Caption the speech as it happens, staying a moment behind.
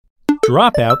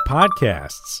Dropout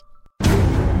Podcasts.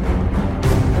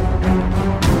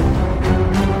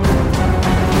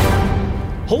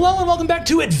 Hello and welcome back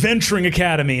to Adventuring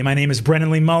Academy. My name is Brennan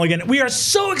Lee Mulligan. We are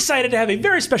so excited to have a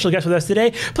very special guest with us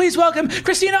today. Please welcome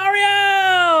Krystina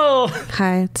Arielle.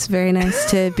 Hi, it's very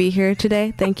nice to be here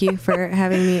today. Thank you for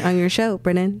having me on your show,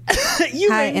 Brennan.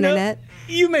 Hi, Internet.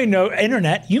 You may know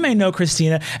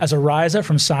Krystina as Arielle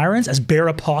from Sirens, as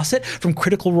Barra Posset from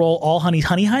Critical Role All Honey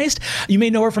Honey Heist. You may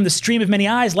know her from The Stream of Many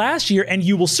Eyes last year, and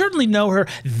you will certainly know her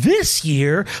this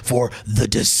year for The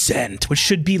Descent, which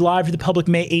should be live to the public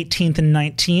May 18th and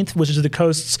 19th, which is the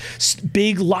Coast's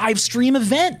big live stream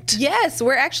event. Yes,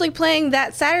 we're actually playing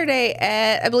that Saturday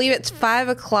at, I believe it's 5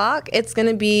 o'clock. It's going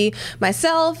to be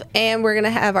myself, and we're going to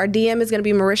have, our DM is going to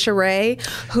be Marisha Ray,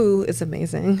 who is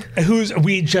amazing.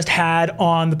 We just had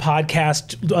on the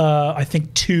podcast, I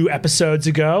think 2 episodes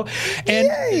ago,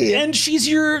 and she's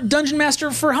your dungeon master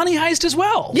for Honey Heist as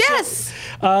well. Yes.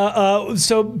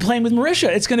 So playing with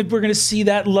Marisha, we're gonna see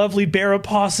that lovely Barra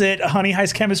Posset Honey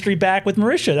Heist chemistry back with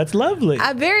Marisha. That's lovely.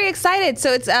 I'm very excited.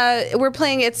 So it's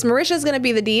Marisha's gonna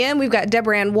be the DM. We've got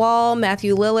Deborah Ann Wall,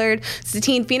 Matthew Lillard,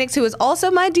 Satine Phoenix, who is also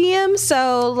my DM.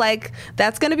 So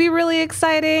that's gonna be really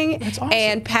exciting. That's awesome.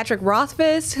 And Patrick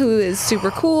Rothfuss, who is super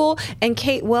cool, and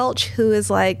Kate Welch, who is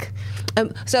I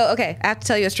have to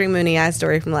tell you a Stream of Many Eyes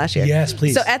story from last year. Yes,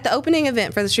 please. So at the opening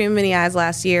event for the Stream of Many Eyes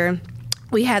last year,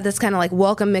 we had this kind of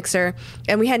welcome mixer,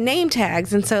 and we had name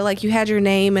tags, and so you had your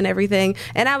name and everything,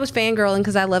 and I was fangirling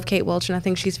because I love Kate Welch and I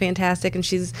think she's fantastic, and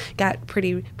she's got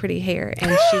pretty hair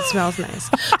and she smells nice.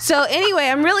 So anyway,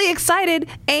 I'm really excited,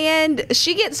 and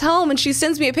she gets home and she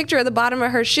sends me a picture of the bottom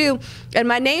of her shoe, and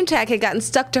my name tag had gotten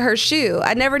stuck to her shoe.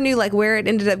 I never knew where it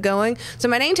ended up going, so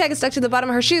my name tag is stuck to the bottom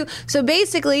of her shoe. So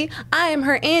basically, I am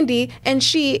her Andy and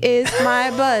she is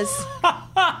my Buzz.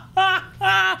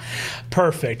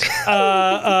 Perfect.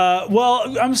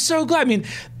 Well, I'm so glad. I mean,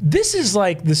 this is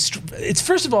it's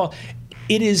first of all,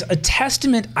 it is a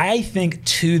testament, I think,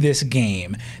 to this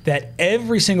game that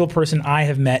every single person I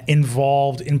have met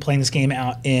involved in playing this game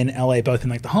out in LA, both in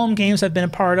the home games I've been a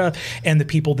part of and the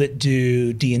people that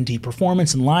do D&D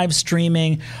performance and live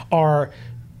streaming are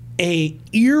a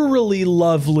eerily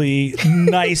lovely,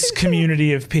 nice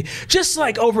community of people. Just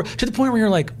over to the point where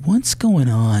you're what's going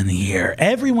on here?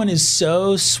 Everyone is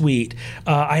so sweet.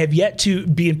 I have yet to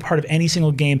be a part of any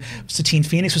single game. Satine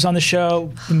Phoenix was on the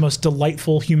show, the most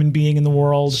delightful human being in the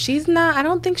world. She's not, I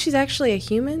don't think she's actually a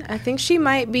human. I think she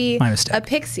might be a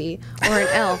pixie or an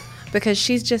elf. Because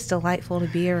she's just delightful to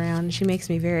be around. She makes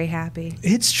me very happy.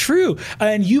 It's true.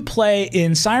 And you play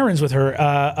in Sirens with her.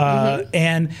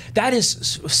 And that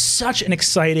is such an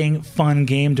exciting, fun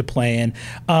game to play in.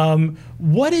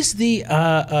 What is the,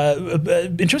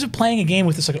 in terms of playing a game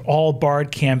with this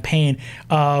all-bard campaign,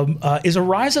 is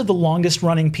Arielle the longest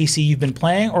running PC you've been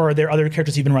playing, or are there other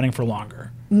characters you've been running for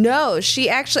longer? No, she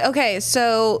actually, okay,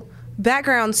 so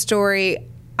background story,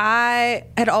 I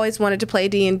had always wanted to play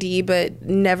D&D, but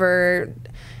never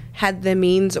had the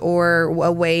means or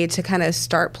a way to kind of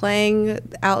start playing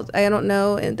out. I don't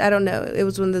know. It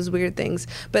was one of those weird things.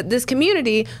 But this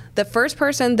community, the first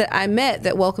person that I met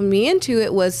that welcomed me into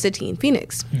it was Satine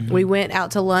Phoenix. Mm-hmm. We went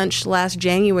out to lunch last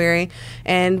January,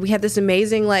 and we had this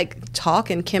amazing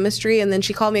talk and chemistry. And then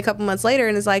she called me a couple months later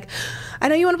and is like, "I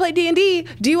know you want to play D&D.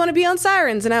 Do you want to be on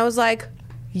Sirens?" And I was like,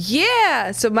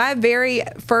 yeah. So my very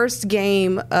first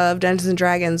game of Dungeons &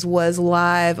 Dragons was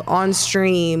live on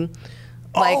stream.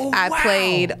 I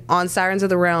played on Sirens of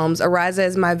the Realms. Arielle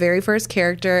is my very first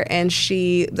character, and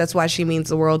that's why she means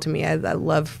the world to me. I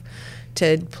love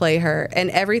to play her. And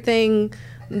everything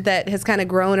that has kind of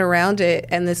grown around it,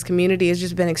 and this community has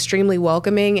just been extremely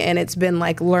welcoming, and it's been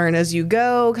learn as you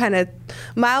go, kind of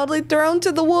mildly thrown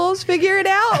to the wolves, figure it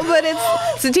out. But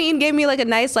Satine gave me a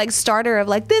nice starter of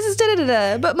this is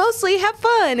da-da-da-da, but mostly have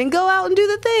fun and go out and do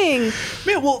the thing.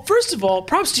 Man, well, first of all,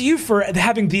 props to you for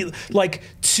having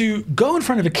to go in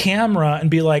front of a camera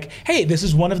and be hey, this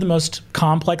is one of the most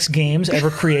complex games ever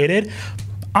created.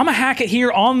 I'm going to hack it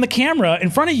here on the camera in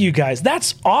front of you guys.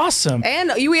 That's awesome.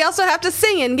 And we also have to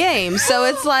sing in games. So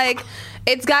it's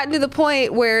it's gotten to the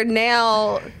point where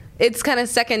now it's kind of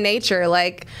second nature.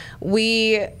 I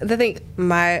think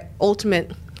my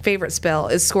ultimate favorite spell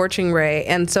is Scorching Ray.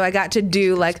 And so I got to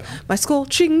do my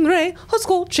Scorching Ray, oh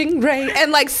Scorching Ray,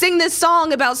 and sing this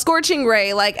song about Scorching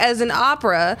Ray as an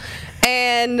opera.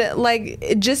 And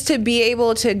just to be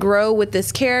able to grow with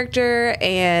this character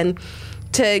and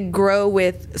to grow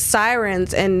with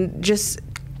Sirens, and just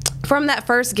from that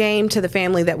first game to the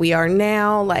family that we are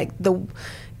now,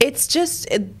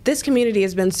 this community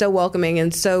has been so welcoming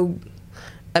and so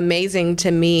amazing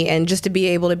to me, and just to be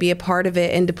able to be a part of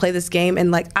it and to play this game.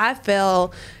 And like, I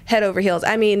fell head over heels.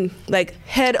 I mean, like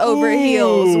head over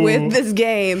heels with this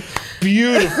game.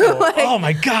 Beautiful. Like, oh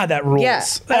my God, that rules. Yeah,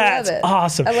 That's I love it.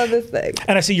 awesome. I love this thing.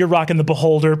 And I see you're rocking the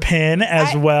Beholder pin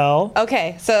as well.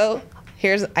 Okay, so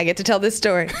I get to tell this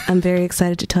story. I'm very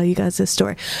excited to tell you guys this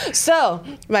story. So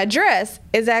my dress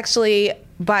is actually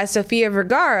by Sofia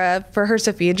Vergara for her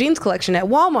Sophia Jeans collection at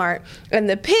Walmart. And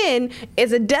the pin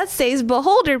is a Death Saves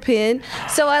Beholder pin.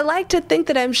 So I like to think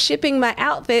that I'm shipping my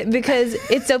outfit because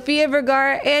it's Sofia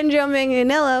Vergara and Joe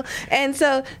Manganiello. And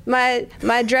so my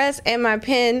dress and my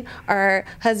pin are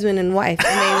husband and wife,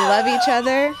 and they love each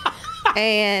other.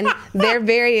 And they're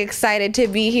very excited to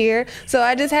be here. So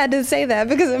I just had to say that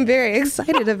because I'm very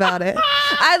excited about it.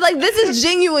 This is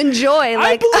genuine joy.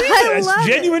 Like, I believe it. It's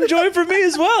genuine joy for me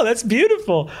as well. That's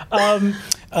beautiful.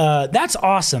 That's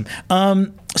awesome.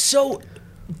 So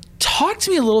talk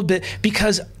to me a little bit,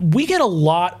 because we get a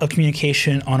lot of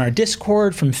communication on our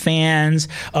Discord from fans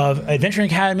of Adventuring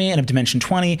Academy and of Dimension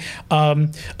 20,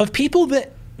 of people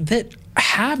that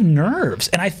have nerves.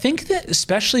 And I think that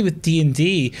especially with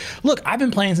D&D, look, I've been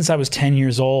playing since I was 10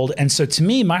 years old. And so to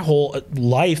me, my whole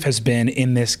life has been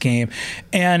in this game.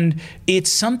 And it's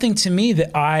something to me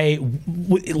that I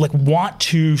want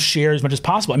to share as much as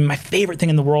possible. I mean, my favorite thing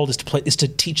in the world is to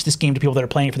teach this game to people that are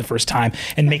playing it for the first time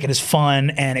and make it as fun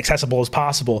and accessible as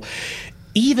possible.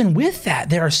 Even with that,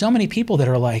 there are so many people that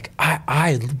are like,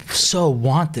 I so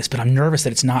want this, but I'm nervous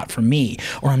that it's not for me,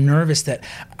 or I'm nervous that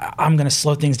I'm going to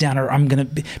slow things down, or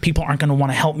people aren't going to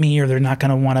want to help me, or they're not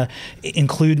going to want to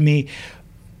include me.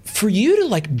 For you to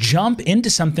like jump into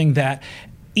something that,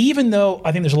 even though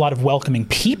I think there's a lot of welcoming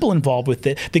people involved with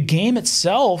it, the game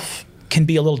itself can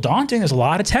be a little daunting. There's a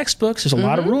lot of textbooks, there's a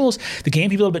lot of rules. The game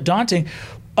can be a little bit daunting.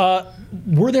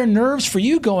 Were there nerves for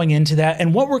you going into that?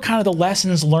 And what were kind of the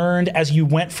lessons learned as you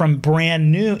went from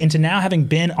brand new into now having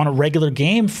been on a regular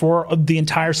game for the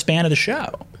entire span of the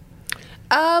show?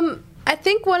 I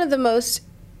think one of the most,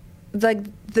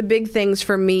 the big things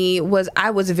for me was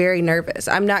I was very nervous.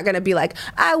 I'm not going to be like,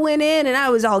 I went in and I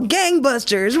was all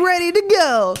gangbusters, ready to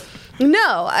go.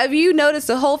 No, if you notice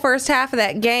the whole first half of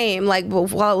that game, like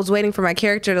while I was waiting for my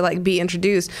character to like be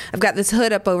introduced, I've got this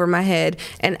hood up over my head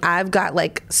and I've got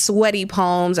like sweaty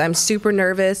palms. I'm super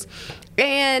nervous.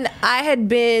 And I had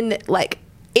been like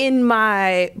in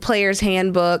my player's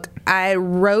handbook, I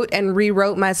wrote and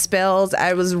rewrote my spells.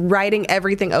 I was writing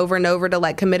everything over and over to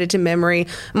like commit it to memory.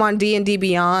 I'm on D&D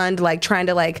Beyond, like trying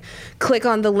to like click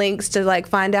on the links to like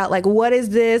find out like what is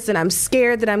this, and I'm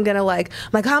scared that I'm gonna like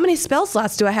how many spell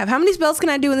slots do I have? How many spells can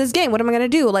I do in this game? What am I gonna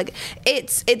do? Like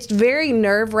it's very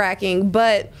nerve-wracking,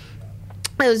 but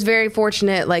I was very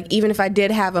fortunate, like, even if I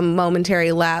did have a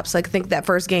momentary lapse, like, I think that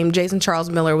first game, Jason Charles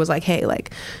Miller was like, hey,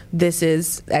 like, this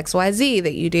is XYZ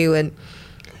that you do. And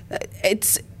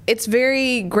it's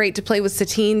very great to play with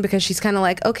Satine because she's kind of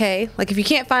like, okay, like, if you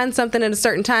can't find something in a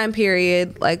certain time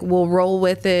period, like, we'll roll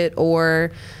with it.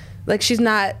 Or, like, she's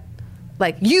not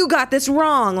like, you got this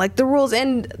wrong, like the rules.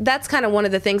 And that's kind of one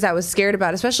of the things I was scared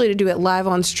about, especially to do it live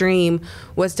on stream,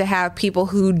 was to have people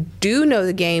who do know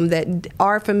the game, that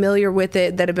are familiar with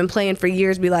it, that have been playing for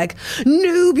years, be like,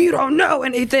 noob, you don't know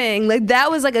anything. Like, that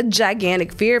was like a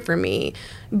gigantic fear for me.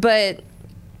 But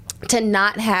to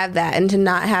not have that, and to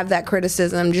not have that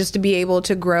criticism, just to be able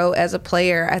to grow as a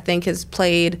player, I think has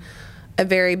played a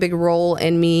very big role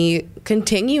in me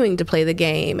continuing to play the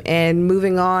game and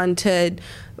moving on to,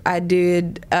 I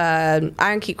did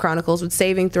Iron Keep Chronicles with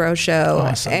Saving Throw Show.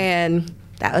 Awesome. And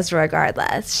that was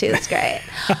regardless. She was great.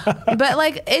 But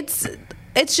like it's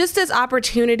just this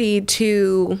opportunity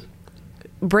to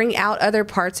bring out other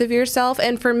parts of yourself.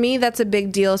 And for me, that's a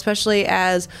big deal, especially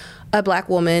as a Black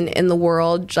woman in the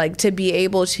world, like to be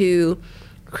able to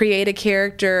create a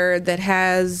character that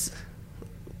has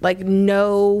like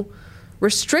no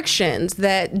restrictions,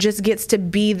 that just gets to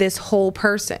be this whole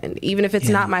person. Even if it's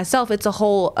not myself, it's a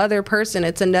whole other person.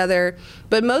 It's another,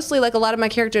 but mostly like a lot of my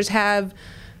characters have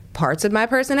parts of my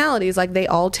personalities. Like they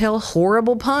all tell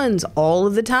horrible puns all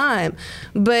of the time.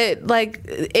 But like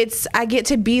I get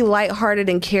to be lighthearted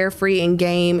and carefree in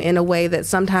game in a way that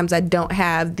sometimes I don't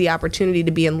have the opportunity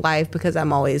to be in life, because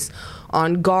I'm always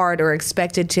on guard or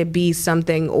expected to be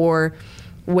something, or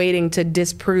waiting to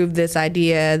disprove this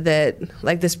idea that,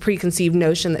 like, this preconceived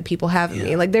notion that people have of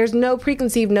me. Like, there's no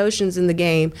preconceived notions in the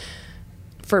game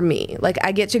for me. Like,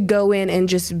 I get to go in and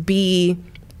just be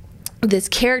this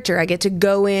character. I get to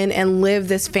go in and live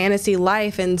this fantasy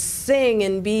life and sing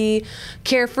and be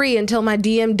carefree until my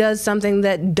DM does something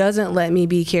that doesn't let me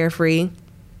be carefree.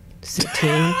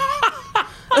 Satine.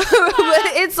 But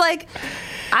it's like,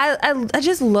 I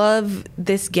just love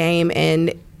this game,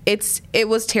 and it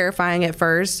was terrifying at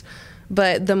first,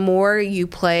 but the more you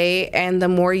play and the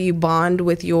more you bond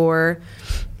with your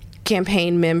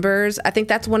campaign members, I think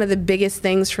that's one of the biggest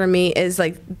things for me is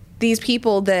like these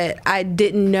people that I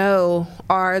didn't know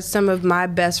are some of my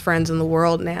best friends in the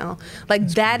world now. Like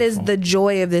that is the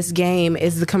joy of this game,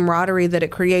 is the camaraderie that it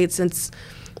creates. It's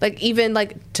like even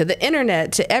like to the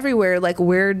internet, to everywhere, like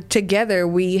we're together.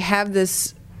 We have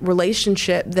this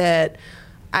relationship that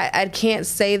I can't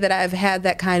say that I've had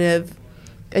that kind of,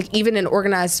 like even in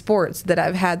organized sports, that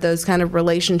I've had those kind of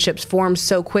relationships form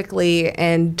so quickly,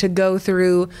 and to go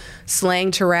through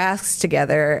slaying Tarrasques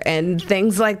together and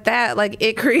things like that, like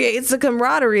it creates a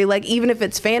camaraderie. Like even if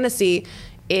it's fantasy,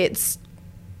 it's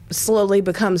slowly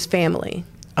becomes family.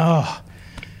 Oh,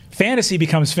 fantasy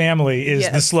becomes family is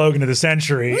the slogan of the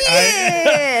century.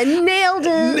 Yeah, nailed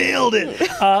it. Nailed it.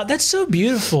 That's so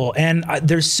beautiful. And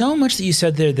there's so much that you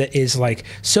said there that is like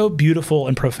so beautiful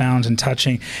and profound and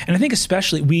touching. And I think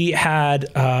especially we had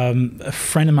a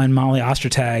friend of mine, Molly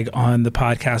Ostertag, on the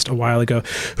podcast a while ago,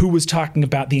 who was talking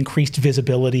about the increased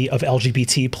visibility of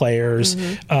LGBT players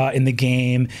in the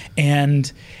game.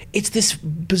 And it's this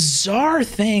bizarre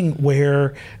thing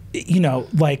where, you know,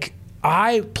 like,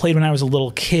 I played when I was a little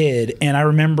kid, and I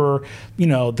remember, you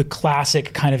know, the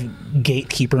classic kind of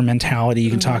gatekeeper mentality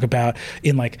you can talk about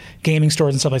in like gaming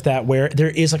stores and stuff like that, where there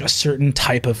is like a certain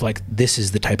type of like, this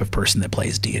is the type of person that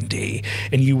plays D&D,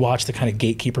 and you watch the kind of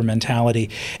gatekeeper mentality.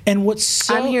 And what's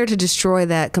so... I'm here to destroy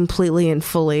that completely and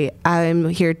fully. I'm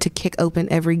here to kick open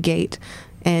every gate,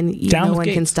 and no one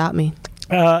can stop me.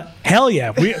 Hell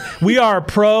yeah. We are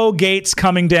pro gates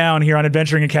coming down here on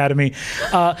Adventuring Academy.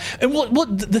 And well,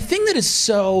 the thing that is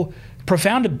so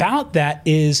profound about that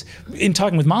is, in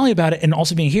talking with Molly about it and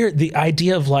also being here, the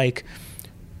idea of like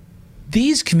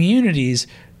these communities,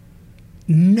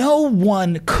 no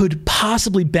one could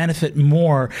possibly benefit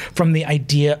more from the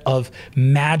idea of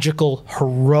magical,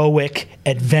 heroic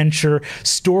adventure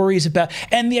stories about,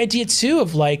 and the idea too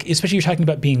of like, especially you're talking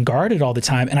about being guarded all the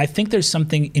time. And I think there's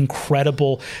something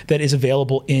incredible that is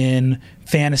available in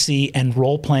fantasy and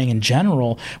role playing in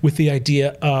general with the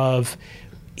idea of,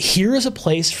 here is a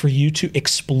place for you to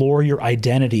explore your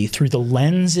identity through the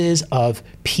lenses of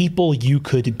people you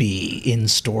could be in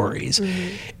stories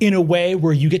in a way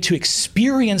where you get to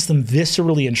experience them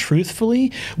viscerally and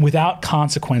truthfully without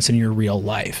consequence in your real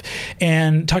life.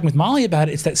 And talking with Molly about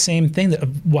it, it's that same thing that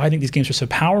why I think these games are so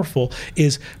powerful,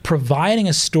 is providing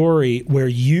a story where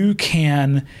you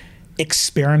can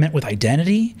experiment with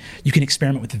identity. You can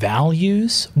experiment with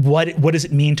values. What does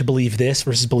it mean to believe this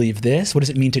versus believe this? What does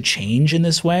it mean to change in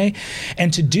this way?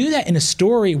 And to do that in a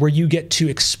story where you get to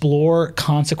explore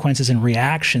consequences and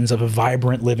reactions of a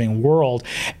vibrant living world,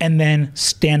 and then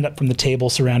stand up from the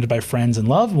table surrounded by friends and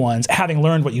loved ones, having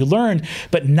learned what you learned,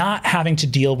 but not having to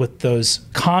deal with those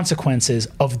consequences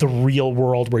of the real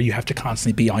world where you have to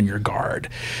constantly be on your guard.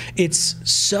 It's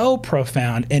so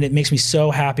profound, and it makes me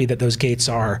so happy that those gates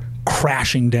are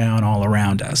crashing down all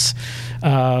around us.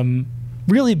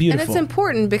 Really beautiful. And it's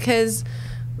important because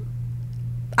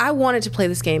I wanted to play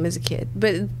this game as a kid,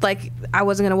 but like I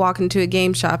wasn't going to walk into a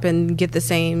game shop and get the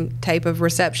same type of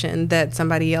reception that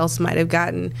somebody else might have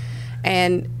gotten.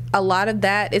 And a lot of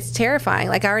that, it's terrifying.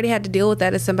 Like I already had to deal with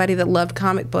that as somebody that loved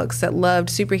comic books, that loved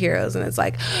superheroes, and it's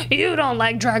like, you don't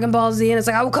like Dragon Ball Z, and it's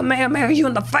like, I will Kamehameha you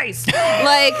in the face.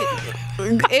 Like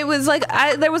it was like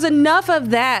there was enough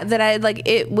of that I like,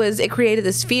 it created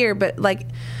this fear, but like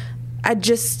I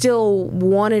just still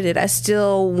wanted it. I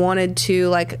still wanted to,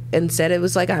 like, instead it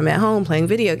was like I'm at home playing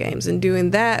video games and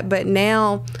doing that. But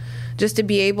now just to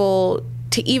be able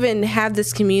to even have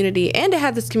this community, and to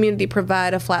have this community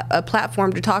provide a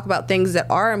platform to talk about things that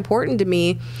are important to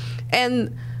me.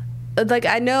 And like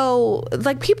I know,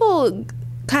 like people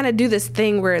kind of do this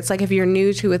thing where it's like if you're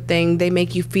new to a thing, they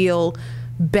make you feel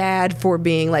bad for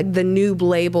being like the noob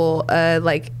label,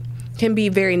 like can be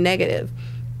very negative.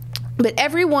 But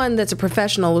everyone that's a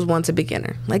professional was once a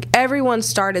beginner. Like everyone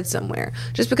started somewhere.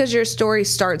 Just because your story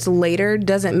starts later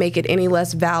doesn't make it any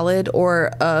less valid or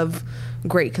of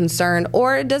great concern,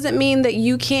 or it doesn't mean that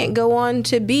you can't go on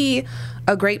to be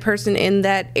a great person in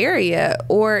that area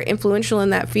or influential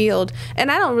in that field. And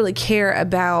I don't really care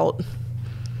about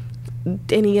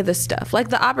any of the stuff. Like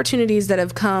the opportunities that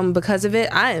have come because of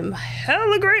it, I am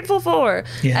hella grateful for.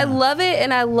 Yeah. I love it,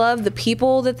 and I love the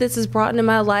people that this has brought into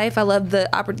my life. I love the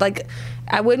like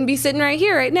I wouldn't be sitting right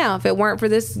here right now if it weren't for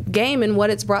this game and what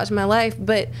it's brought to my life.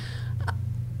 But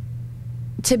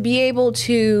to be able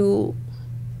to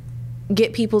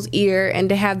get people's ear and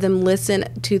to have them listen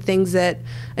to things that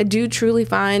I do truly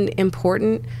find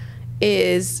important,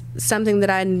 is something that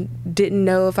I didn't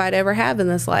know if I'd ever have in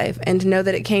this life. And to know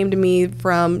that it came to me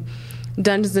from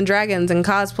Dungeons and Dragons and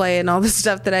cosplay and all the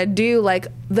stuff that I do, like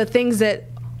the things that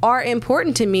are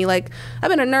important to me. Like, I've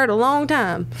been a nerd a long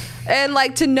time. And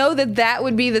like to know that that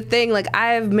would be the thing, like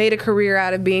I have made a career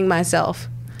out of being myself.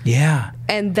 Yeah.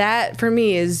 And that for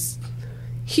me is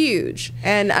huge.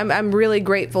 And I'm really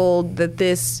grateful that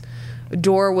this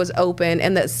door was open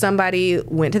and that somebody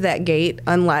went to that gate,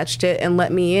 unlatched it, and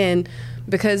let me in,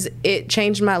 because it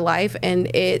changed my life. And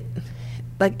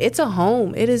it's a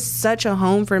home. It is such a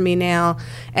home for me now.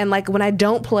 And like when I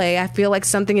don't play, I feel like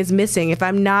something is missing. If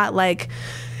I'm not like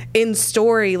in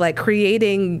story, like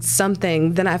creating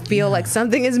something, then I feel like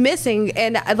something is missing.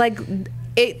 And I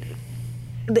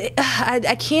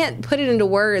can't put it into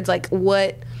words, like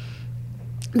what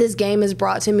this game has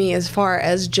brought to me as far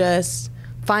as just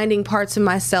finding parts of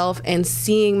myself and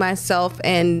seeing myself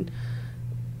and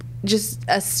just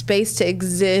a space to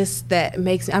exist that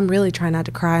makes. I'm really trying not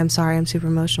to cry. I'm sorry. I'm super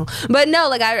emotional. But no,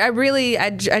 like I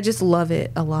just love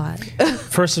it a lot.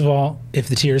 First of all, if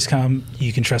the tears come,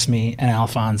 you can trust me and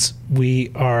Alphonse.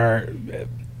 We are,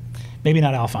 maybe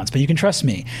not Alphonse, but you can trust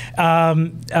me.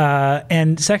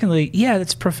 And secondly, yeah,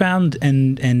 it's profound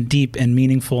and deep and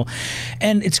meaningful.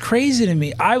 And it's crazy to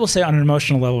me. I will say on an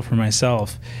emotional level for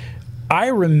myself, I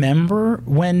remember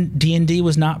when D&D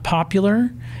was not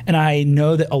popular, and I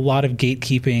know that a lot of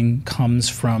gatekeeping comes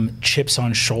from chips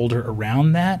on shoulder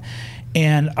around that.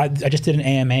 And I just did an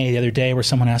AMA the other day where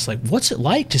someone asked, like, what's it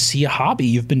like to see a hobby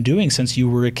you've been doing since you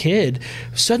were a kid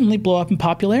suddenly blow up in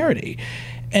popularity?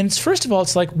 And first of all,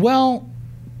 it's like, well,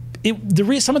 some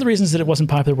of the reasons that it wasn't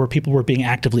popular were people were being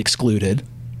actively excluded,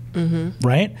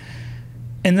 right?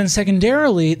 And then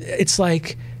secondarily, it's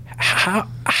like,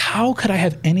 how could I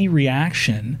have any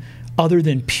reaction other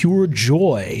than pure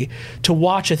joy to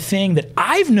watch a thing that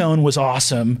I've known was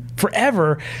awesome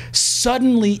forever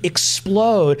suddenly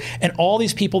explode, and all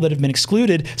these people that have been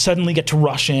excluded suddenly get to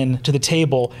rush in to the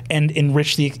table and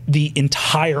enrich the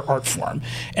entire art form.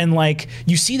 And like,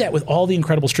 you see that with all the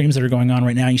incredible streams that are going on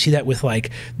right now. You see that with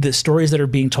like the stories that are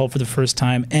being told for the first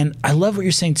time. And I love what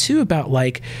you're saying too about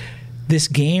like this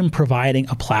game providing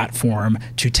a platform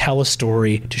to tell a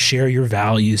story, to share your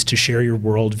values, to share your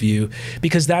worldview,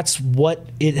 because that's what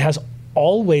it has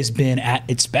always been at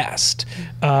its best.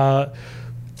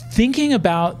 Thinking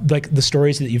about like the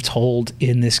stories that you've told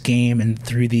in this game and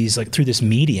through this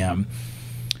medium,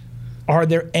 are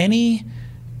there any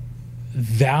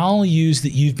values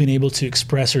that you've been able to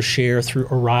express or share through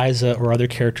Ariza or other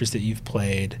characters that you've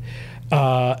played?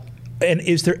 And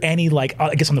is there any, like,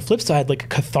 I guess on the flip side, like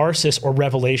catharsis or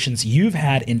revelations you've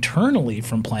had internally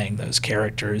from playing those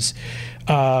characters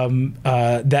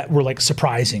that were like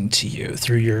surprising to you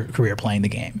through your career playing the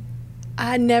game?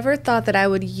 I never thought that I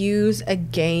would use a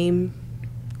game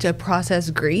to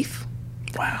process grief.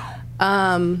 Wow.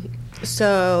 I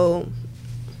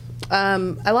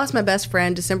lost my best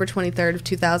friend December 23rd of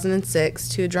 2006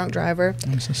 to a drunk driver.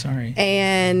 I'm so sorry.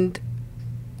 And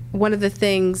one of the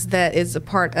things that is a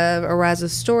part of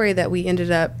Ariza's story that we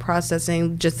ended up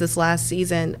processing just this last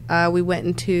season, we went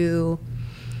into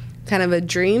kind of a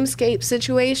dreamscape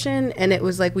situation, and it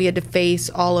was like we had to face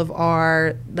all of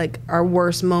our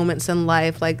worst moments in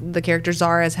life. Like the character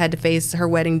Zara's had to face her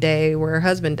wedding day where her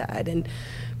husband died. And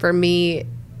for me,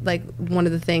 like one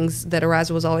of the things that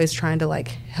Ariza was always trying to like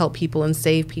help people and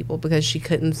save people, because she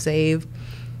couldn't save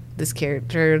this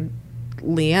character,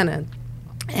 Leanna.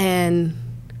 And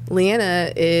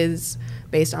Leanna is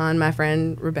based on my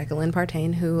friend Rebecca Lynn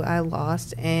Partain, who I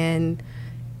lost. And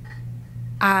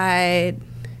I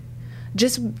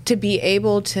just to be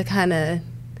able to kind of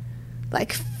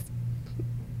like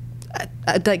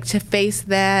to face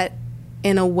that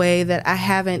in a way that I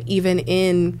haven't even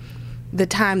in the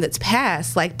time that's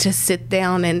passed, like to sit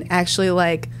down and actually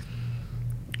like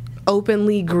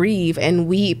openly grieve and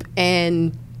weep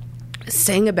and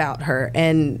sing about her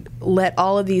and let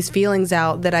all of these feelings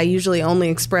out that I usually only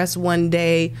express one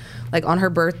day, like on her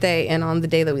birthday and on the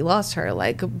day that we lost her,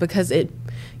 like because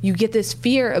you get this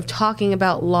fear of talking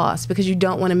about loss because you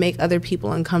don't want to make other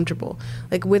people uncomfortable.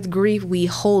 Like with grief, we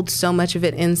hold so much of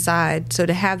it inside. So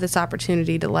to have this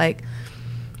opportunity to like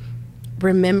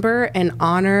remember and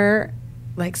honor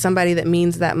like somebody that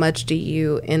means that much to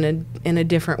you in a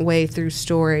different way through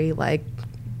story, like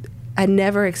I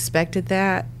never expected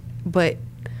that, but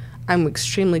I'm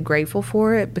extremely grateful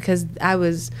for it, because I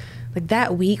was like,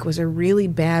 that week was a really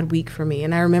bad week for me.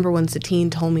 And I remember when Satine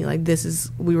told me like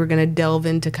we were going to delve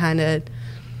into kind of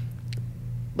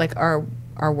like our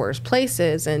worst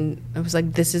places, and I was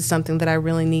like, this is something that I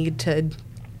really need to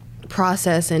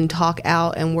process and talk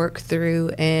out and work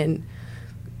through. And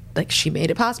like she made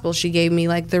it possible. She gave me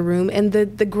like the room. And the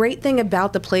great thing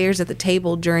about the players at the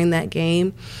table during that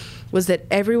game was that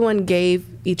everyone gave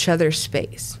each other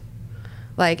space.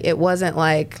 Like, it wasn't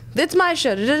like, it's my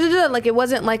show, like it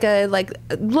wasn't like a like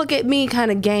look at me kind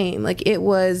of game. Like, it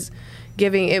was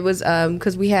giving, it was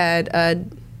because we had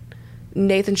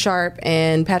Nathan Sharp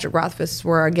and Patrick Rothfuss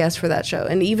were our guests for that show,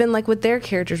 and even like with their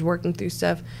characters working through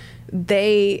stuff,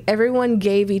 everyone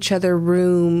gave each other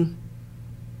room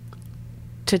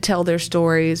to tell their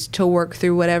stories, to work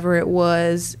through whatever it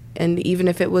was, and even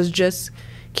if it was just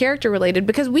character related,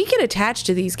 because we get attached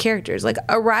to these characters. Like,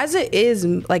 Ariza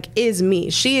is me.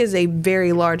 She is a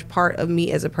very large part of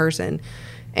me as a person,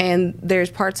 and there's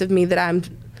parts of me that I'm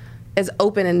as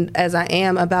open as I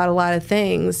am about a lot of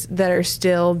things that are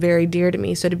still very dear to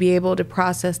me. So to be able to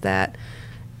process that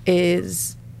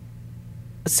is,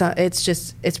 so it's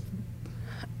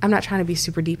I'm not trying to be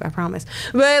super deep, I promise.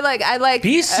 But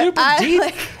be super deep.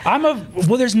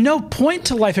 There's no point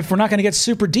to life if we're not going to get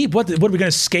super deep. What are we going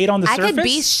to skate on the surface? I could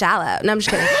be shallow. No, I'm just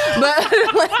kidding.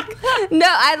 But no,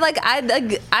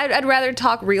 I'd rather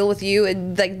talk real with you,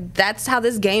 and like that's how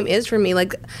this game is for me.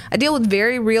 Like, I deal with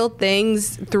very real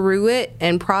things through it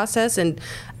and process, and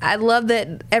I love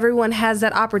that everyone has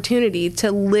that opportunity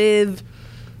to live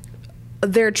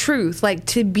their truth, like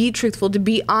to be truthful, to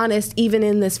be honest, even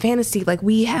in this fantasy. Like,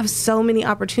 we have so many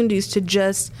opportunities to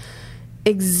just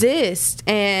exist,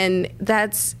 and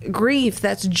that's grief,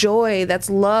 that's joy, that's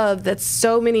love, that's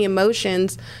so many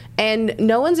emotions, and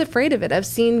no one's afraid of it. I've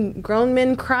seen grown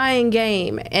men crying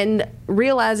game and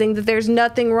realizing that there's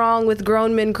nothing wrong with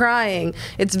grown men crying.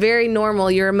 It's very normal.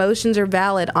 Your emotions are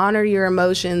valid. Honor your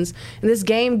emotions, and this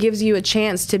game gives you a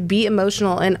chance to be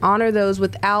emotional and honor those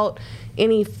without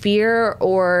any fear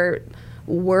or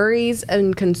worries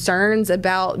and concerns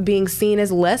about being seen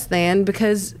as less than,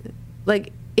 because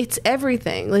like it's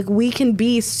everything. Like, we can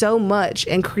be so much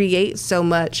and create so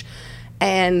much,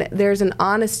 and there's an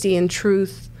honesty and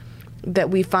truth that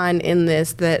we find in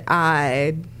this that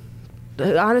I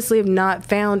honestly have not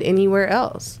found anywhere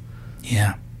else.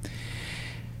 Yeah.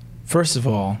 First of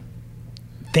all,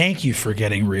 thank you for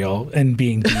getting real and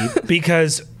being deep,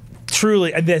 because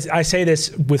truly, I say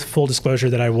this with full disclosure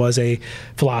that I was a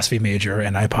philosophy major,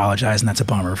 and I apologize, and that's a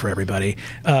bummer for everybody.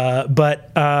 What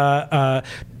are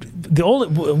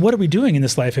we doing in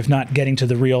this life if not getting to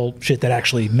the real shit that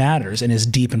actually matters and is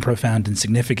deep and profound and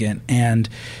significant? And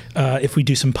if we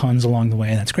do some puns along the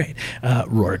way, that's great.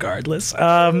 Regardless.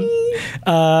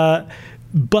 But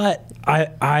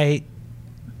I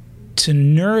to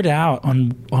nerd out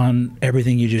on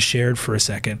everything you just shared for a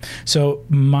second. So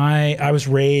I was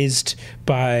raised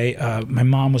by my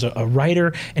mom was a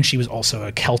writer, and she was also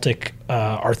a Celtic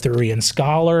Arthurian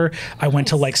scholar. I went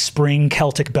to like spring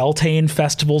Celtic Beltane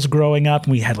festivals growing up,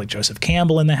 and we had like Joseph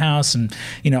Campbell in the house, and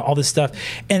all this stuff.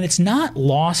 And it's not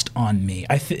lost on me.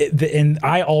 And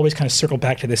I always kind of circle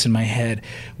back to this in my head,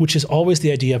 which is always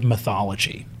the idea of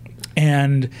mythology.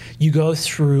 And you go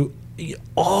through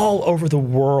all over the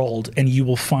world, and you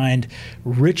will find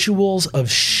rituals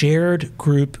of shared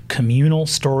group communal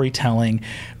storytelling,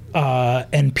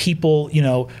 and people,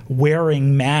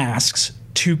 wearing masks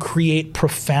to create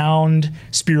profound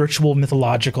spiritual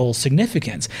mythological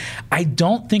significance. I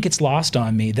don't think it's lost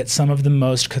on me that some of the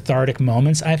most cathartic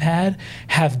moments I've had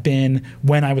have been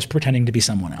when I was pretending to be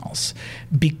someone else,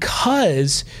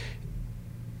 because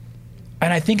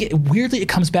and I think weirdly it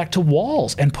comes back to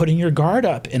walls and putting your guard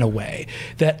up in a way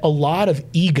that a lot of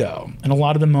ego and a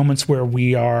lot of the moments where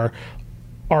we are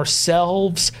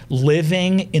ourselves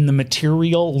living in the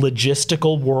material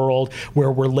logistical world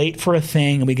where we're late for a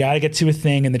thing and we got to get to a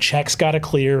thing and the check's got to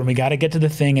clear and we got to get to the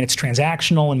thing and it's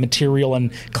transactional and material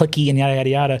and clicky and yada, yada,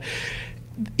 yada.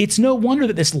 It's no wonder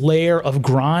that this layer of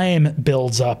grime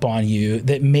builds up on you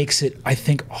that makes it, I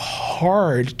think,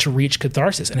 hard to reach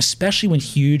catharsis, and especially when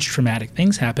huge traumatic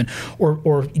things happen,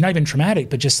 or not even traumatic,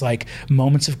 but just like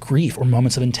moments of grief or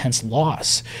moments of intense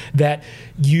loss, that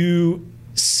you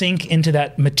sink into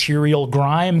that material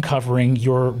grime covering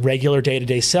your regular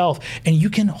day-to-day self, and you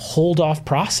can hold off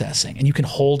processing, and you can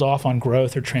hold off on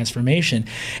growth or transformation.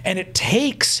 And it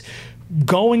takes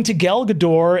going to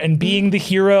Gelgador and being the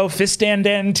hero, Fistan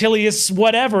Dantilius,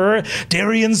 whatever,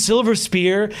 Darian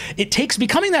Silverspear, it takes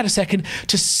becoming that a second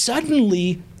to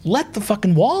suddenly let the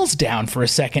fucking walls down for a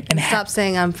second and stop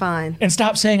saying I'm fine. And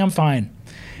stop saying I'm fine.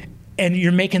 and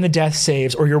you're making the death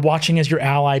saves, or you're watching as your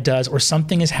ally does, or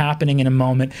something is happening in a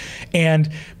moment. And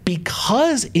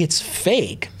because it's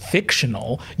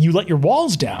fictional, you let your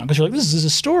walls down because you're like, this is a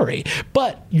story.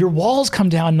 But your walls come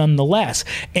down nonetheless.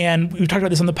 And we've talked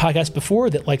about this on the podcast before,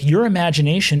 that like your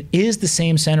imagination is the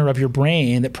same center of your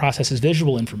brain that processes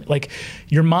visual information. Like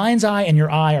your mind's eye and your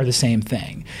eye are the same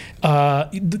thing.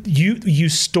 You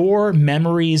store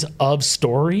memories of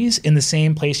stories in the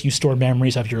same place you store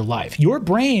memories of your life. Your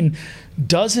brain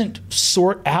doesn't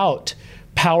sort out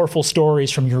powerful stories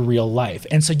from your real life.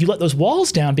 And so you let those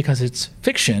walls down because it's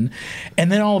fiction, and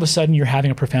then all of a sudden you're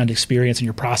having a profound experience and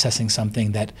you're processing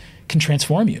something that can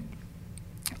transform you.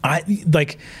 I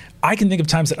can think of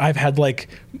times that I've had like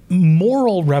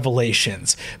moral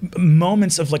revelations,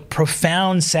 moments of like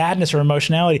profound sadness or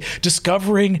emotionality,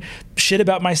 discovering shit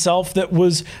about myself that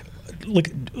was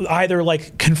like either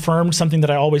like confirmed something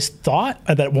that I always thought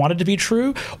that wanted to be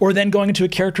true, or then going into a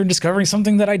character and discovering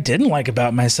something that I didn't like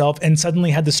about myself and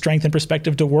suddenly had the strength and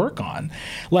perspective to work on.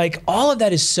 Like all of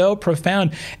that is so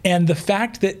profound. And the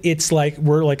fact that it's like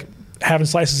we're like having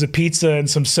slices of pizza and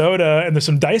some soda and there's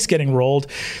some dice getting rolled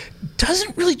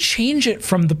doesn't really change it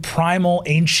from the primal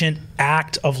ancient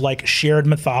act of like shared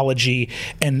mythology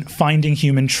and finding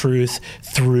human truth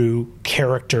through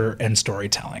character and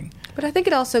storytelling. But I think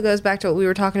it also goes back to what we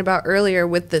were talking about earlier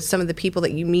with some of the people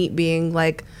that you meet being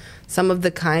like some of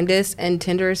the kindest and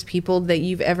tenderest people that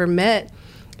you've ever met.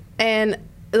 And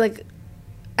like,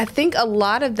 I think a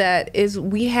lot of that is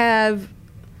we have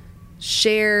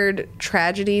shared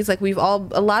tragedies. Like a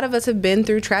lot of us have been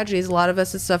through tragedies. A lot of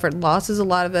us have suffered losses. A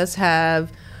lot of us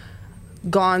have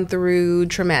gone through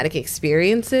traumatic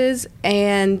experiences.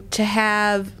 And to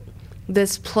have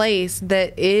this place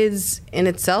that is in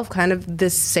itself kind of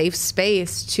this safe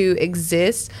space to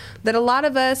exist that a lot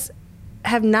of us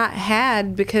have not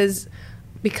had because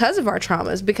of our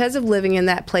traumas, because of living in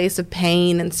that place of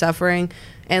pain and suffering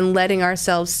and letting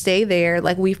ourselves stay there.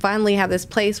 Like we finally have this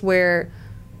place where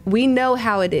we know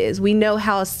how it is. We know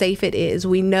how safe it is.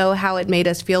 We know how it made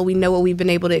us feel. We know what we've been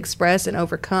able to express and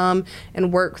overcome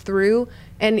and work through.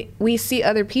 And we see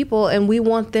other people and we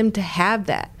want them to have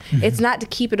that. Mm-hmm. It's not to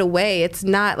keep it away. It's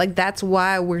not like that's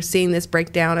why we're seeing this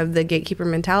breakdown of the gatekeeper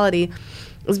mentality,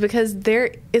 is because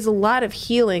there is a lot of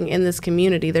healing in this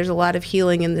community. There's a lot of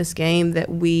healing in this game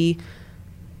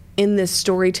in this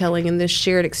storytelling, in this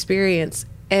shared experience.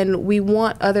 And we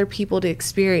want other people to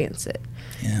experience it.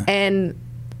 Yeah. And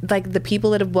like the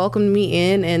people that have welcomed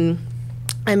me in, and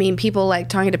I mean, people like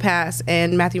Tanya DePass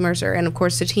and Matthew Mercer, and of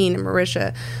course Satine and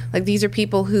Marisha. Like these are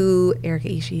people who, Erica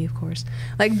Ishii, of course.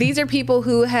 Like these are people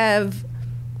who have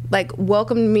like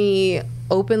welcomed me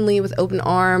openly with open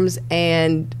arms,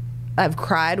 and I've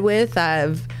cried with.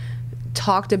 I've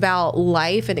talked about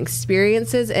life and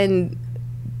experiences, and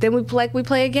then we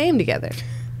play a game together.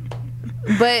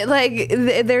 But like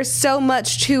there's so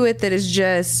much to it that is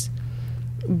just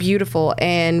beautiful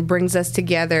and brings us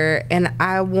together. And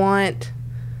I want,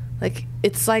 like,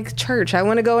 it's like church. I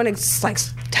want to go and like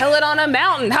tell it on a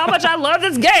mountain how much I love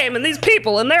this game and these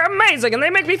people, and they're amazing and they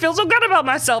make me feel so good about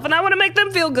myself, and I want to make them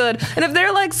feel good. And if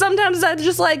they're like, sometimes I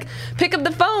just like pick up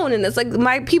the phone and it's like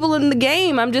my people in the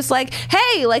game, I'm just like,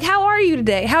 hey, like, how are you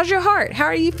today? How's your heart? How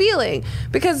are you feeling?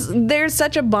 Because there's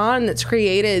such a bond that's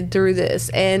created through this,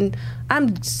 and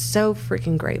I'm so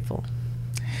freaking grateful.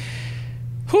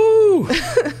 Whoo!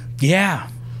 Yeah.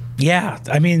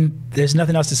 I mean, there's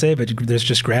nothing else to say, but there's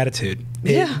just gratitude.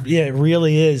 It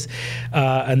really is.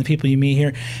 And the people you meet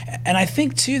here. And I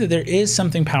think, too, that there is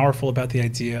something powerful about the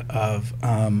idea of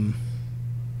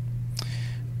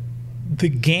the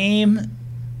game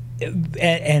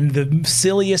and the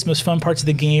silliest, most fun parts of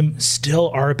the game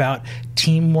still are about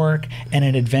teamwork and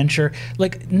an adventure.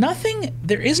 Like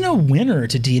there is no winner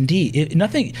to D&D.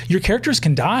 Your characters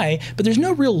can die, but there's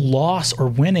no real loss or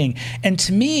winning. And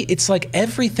to me, it's like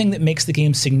everything that makes the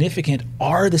game significant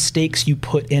are the stakes you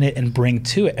put in it and bring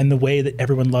to it, and the way that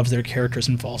everyone loves their characters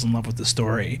and falls in love with the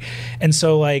story. And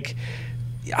so, like,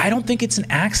 I don't think it's an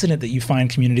accident that you find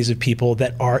communities of people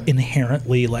that are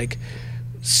inherently, like,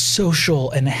 social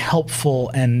and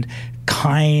helpful and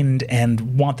kind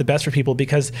and want the best for people,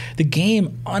 because the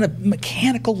game on a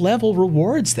mechanical level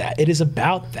rewards that. It is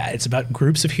about that. It's about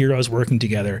groups of heroes working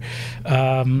together.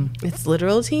 It's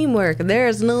literal teamwork.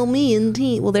 There's no me in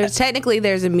team. Well, there's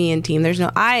a me in team. There's no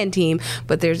I in team,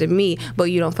 but there's a me. But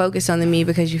you don't focus on the me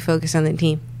because you focus on the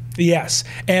team. Yes,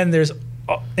 and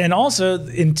also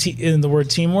in the word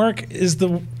teamwork is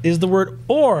the word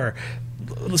or,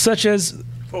 such as.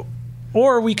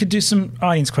 Or we could do some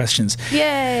audience questions.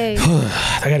 Yay!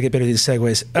 I got to get better at these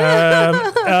segues.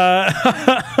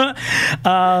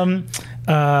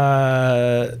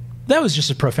 That was just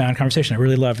a profound conversation. I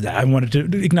really loved that. I wanted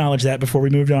to acknowledge that before we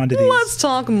moved on to these. Let's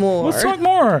talk more. Let's talk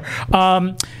more.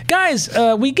 Guys,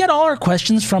 we get all our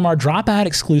questions from our Dropout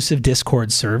exclusive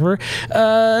Discord server.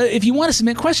 If you want to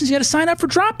submit questions, you got to sign up for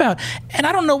Dropout. And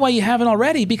I don't know why you haven't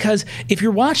already, because if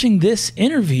you're watching this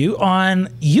interview on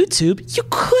YouTube, you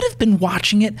could have been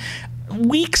watching it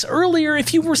weeks earlier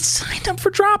if you were signed up for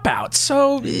Dropout.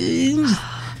 So...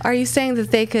 Are you saying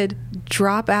that they could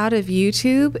drop out of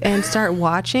YouTube and start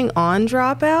watching on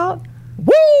Dropout?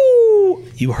 Woo!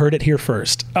 You heard it here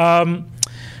first. Our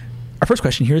first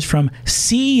question here is from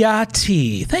Cia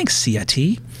T. Thanks, Cia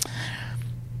T.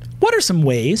 What are some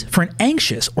ways for an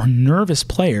anxious or nervous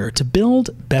player to build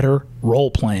better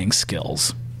role-playing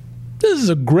skills? This is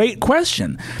a great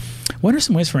question. What are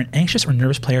some ways for an anxious or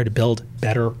nervous player to build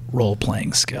better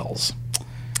role-playing skills?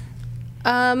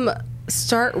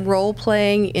 Start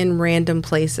role-playing in random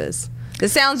places.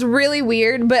 This sounds really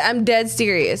weird, but I'm dead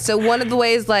serious. So one of the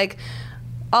ways, like,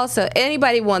 also,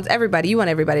 you want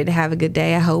everybody to have a good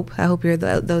day, I hope. I hope you're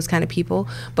those kind of people.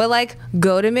 But, like,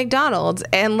 go to McDonald's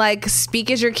and, like, speak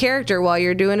as your character while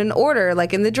you're doing an order,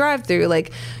 like, in the drive-thru.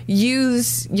 Like,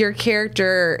 use your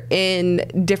character in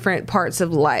different parts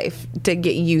of life to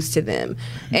get used to them.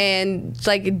 And,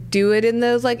 like, do it in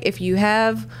those, like, if you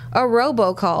have a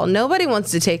robocall. Nobody wants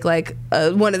to take, like,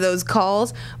 one of those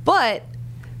calls, but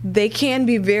they can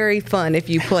be very fun if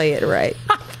you play it right.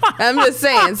 I'm just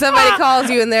saying, somebody calls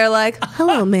you and they're like,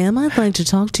 "Hello, ma'am, I'd like to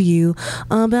talk to you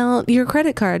about your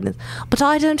credit card." "But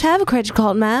I don't have a credit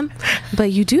card, ma'am."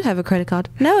 "But you do have a credit card."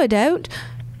 "No, I don't."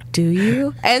 "Do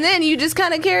you?" And then you just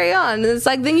kind of carry on. And it's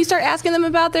like, then you start asking them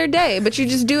about their day, but you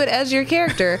just do it as your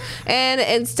character. And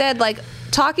instead, like,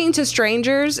 talking to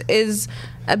strangers is...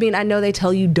 I mean, I know they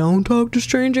tell you don't talk to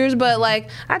strangers, but, like,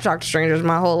 I've talked to strangers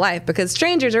my whole life because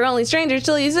strangers are only strangers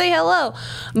till you say hello.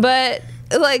 But,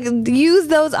 like, use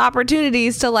those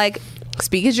opportunities to, like,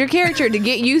 speak as your character, to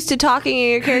get used to talking in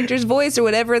your character's voice or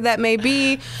whatever that may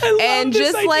be. And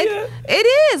just, like,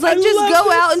 it is. Like, just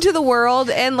go out into the world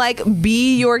and, like,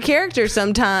 be your character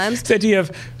sometimes. The idea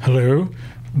of, hello?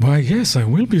 Why, yes, I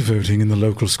will be voting in the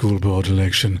local school board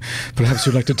election. Perhaps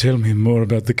you'd like to tell me more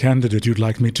about the candidate you'd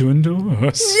like me to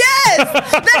endorse. Yes!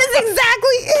 That is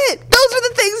exactly it! Those are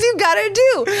the things you've got to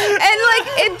do. And,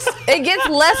 like, it gets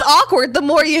less awkward the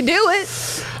more you do it.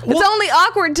 It's only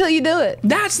awkward till you do it.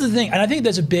 That's the thing. And I think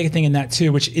there's a big thing in that,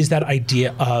 too, which is that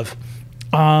idea of...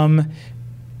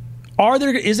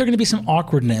 is there going to be some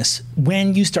awkwardness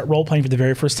when you start role-playing for the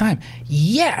very first time?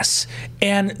 Yes.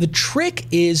 And the trick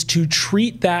is to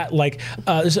treat that like...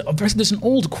 there's an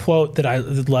old quote that I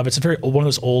love. It's one of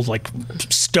those old, like,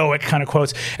 stoic kind of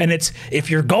quotes. And it's,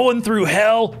 if you're going through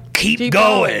hell, keep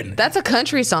going. That's a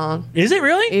country song. Is it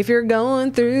really? If you're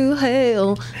going through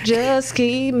hell, just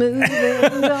keep moving.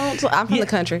 I'm from the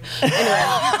country. Anyway.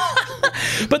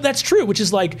 But that's true, which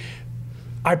is like,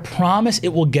 I promise it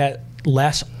will get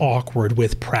less awkward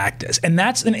with practice. And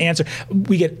that's an answer.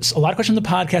 We get a lot of questions on the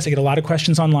podcast. I get a lot of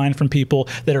questions online from people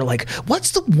that are like, what's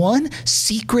the one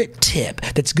secret tip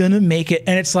that's going to make it?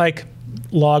 And it's like,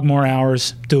 log more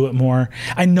hours, do it more.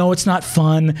 I know it's not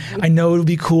fun. I know it would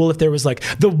be cool if there was like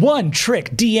the one trick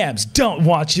DMs don't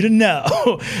want you to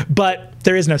know. But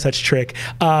there is no such trick.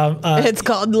 It's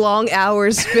called long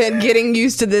hours spent getting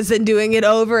used to this and doing it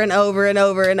over and over and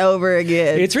over and over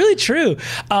again. It's really true.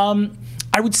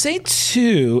 I would say,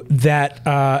 too, that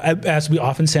as we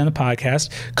often say on the podcast,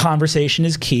 conversation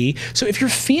is key. So if you're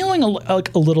feeling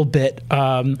a little bit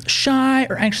shy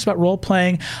or anxious about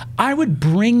role-playing, I would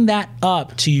bring that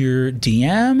up to your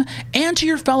DM and to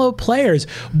your fellow players.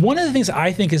 One of the things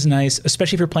I think is nice,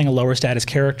 especially if you're playing a lower status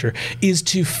character, is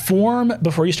to form,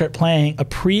 before you start playing, a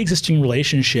pre-existing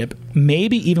relationship,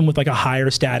 maybe even with like a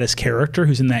higher status character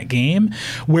who's in that game,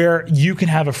 where you can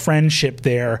have a friendship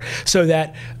there so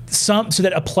that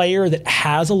a player that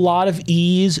has a lot of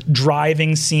ease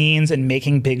driving scenes and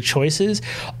making big choices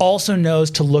also knows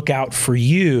to look out for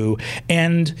you.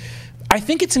 And I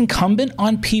think it's incumbent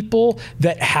on people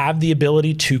that have the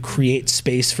ability to create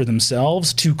space for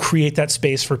themselves to create that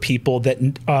space for people that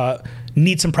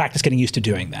need some practice getting used to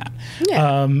doing that.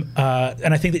 Yeah.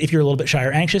 And I think that if you're a little bit shy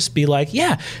or anxious, be like,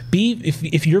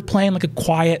 if you're playing like a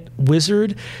quiet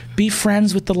wizard, be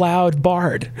friends with the loud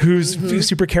bard who's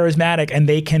super charismatic, and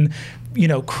they can,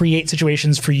 create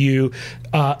situations for you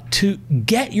to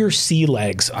get your sea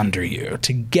legs under you,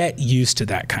 to get used to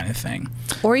that kind of thing.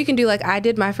 Or you can do like I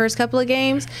did my first couple of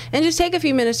games and just take a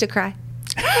few minutes to cry.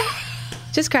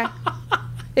 Just cry.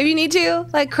 If you need to,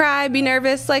 like, cry, be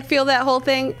nervous, like, feel that whole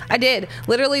thing. I did.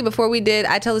 Literally,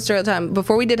 I tell the story all the time.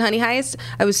 Before we did Honey Heist,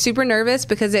 I was super nervous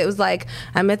because it was like,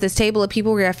 I'm at this table of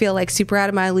people where I feel like super out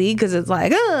of my league because it's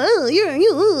like,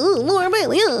 Laura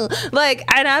Bailey, like,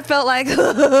 and I felt like,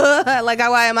 like,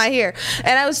 why am I here?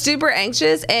 And I was super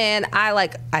anxious, and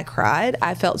I cried.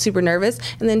 I felt super nervous.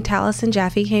 And then Taliesin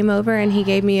Jaffe came over, and he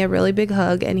gave me a really big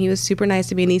hug, and he was super nice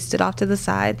to me, and he stood off to the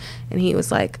side, and he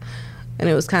was like, and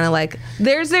it was kind of like,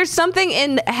 there's something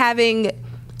in having,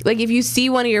 like, if you see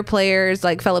one of your players,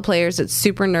 like fellow players, that's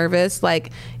super nervous,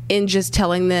 like, in just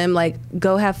telling them, like,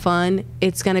 go have fun,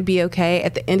 it's going to be okay.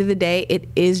 At the end of the day, it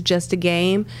is just a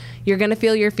game. You're going to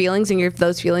feel your feelings, and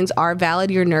those feelings are valid.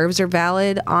 Your nerves are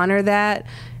valid. Honor that.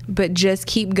 But just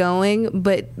keep going.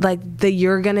 But, like,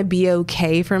 you're going to be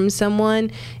okay from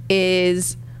someone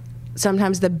is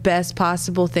sometimes the best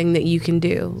possible thing that you can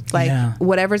do. Like,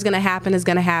 whatever's going to happen is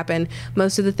going to happen.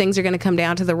 Most of the things are going to come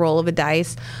down to the roll of a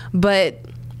dice. But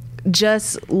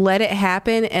just let it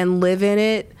happen and live in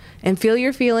it and feel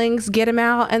your feelings, get them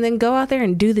out, and then go out there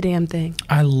and do the damn thing.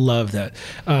 I love that.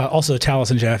 Also,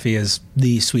 Taliesin Jaffe is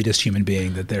the sweetest human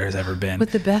being that there has ever been.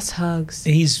 With the best hugs.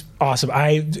 He's awesome.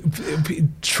 I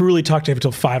truly talked to him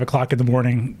until 5 o'clock in the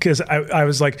morning because I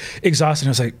was like exhausted.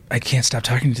 I was like, I can't stop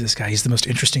talking to this guy. He's the most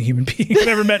interesting human being I've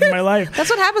ever met in my life.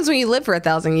 That's what happens when you live for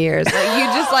 1,000 years. Like, you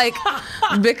just like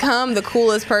become the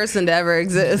coolest person to ever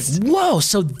exist. Whoa!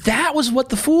 So that was what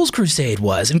the Fool's Crusade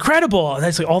was. Incredible.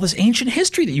 That's like all this ancient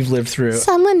history that you've lived through.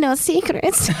 Someone knows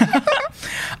secrets.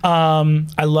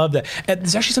 I love that. And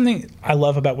there's actually something I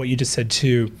love about what you just said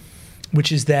too,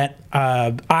 which is that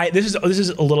this is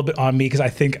a little bit on me because I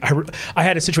think I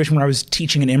had a situation where I was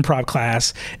teaching an improv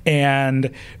class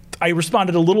and I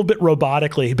responded a little bit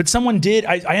robotically, but someone did.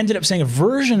 I ended up saying a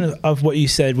version of what you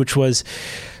said, which was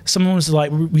someone was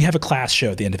like, we have a class show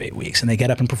at the end of 8 weeks, and they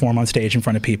get up and perform on stage in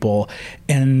front of people,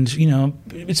 and you know,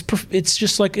 it's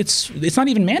just like it's not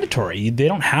even mandatory. They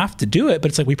don't have to do it, but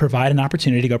it's like we provide an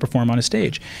opportunity to go perform on a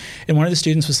stage. And one of the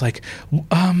students was like,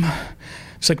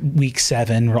 it's like week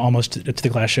 7, we're almost to the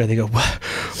class show. They go,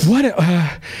 what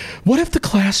if the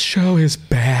class show is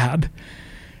bad?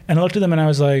 And I looked at them and I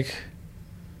was like,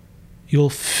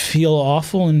 you'll feel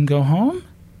awful and go home?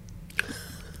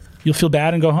 You'll feel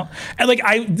bad and go home? And like,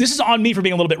 this is on me for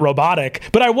being a little bit robotic,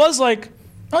 but I was like,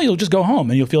 oh, you'll just go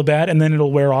home and you'll feel bad and then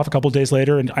it'll wear off a couple of days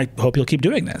later and I hope you'll keep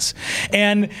doing this.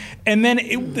 And then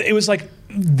it was like,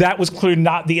 that was clearly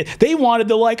not they wanted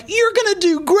the like, you're gonna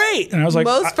do great. And I was like,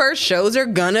 most first shows are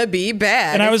gonna be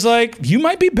bad. And I was like, you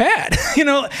might be bad, you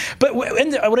know? But what I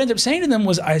ended up saying to them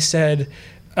was I said,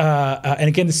 and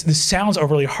again, this sounds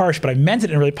overly harsh, but I meant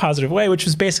it in a really positive way, which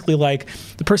was basically like,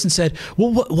 the person said,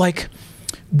 well,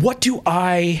 what do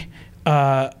I,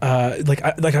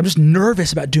 I'm just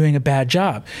nervous about doing a bad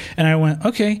job. And I went,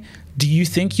 okay, do you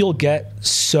think you'll get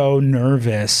so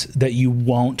nervous that you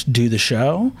won't do the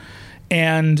show?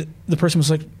 And the person was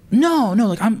like, no,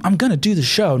 like I'm going to do the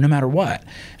show no matter what.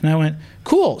 And I went,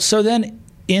 cool. So then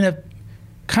in a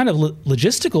kind of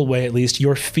logistical way, at least,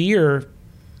 your fear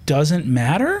doesn't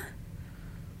matter.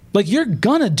 Like, you're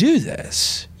gonna do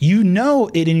this. You know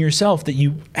it in yourself that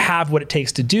you have what it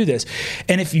takes to do this.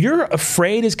 And if you're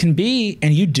afraid as can be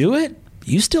and you do it,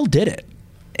 you still did it.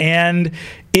 And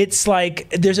it's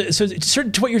like, so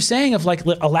certain to what you're saying of like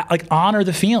honor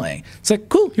the feeling. It's like,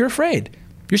 cool, you're afraid.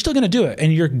 You're still going to do it,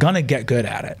 and you're going to get good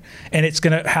at it. And it's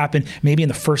going to happen maybe in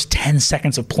the first 10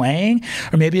 seconds of playing,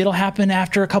 or maybe it'll happen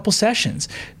after a couple sessions.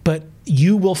 But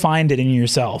you will find it in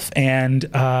yourself. And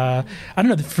I don't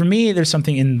know, for me, there's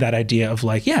something in that idea of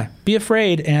like, yeah, be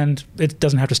afraid, and it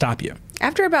doesn't have to stop you.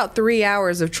 After about 3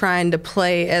 hours of trying to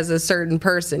play as a certain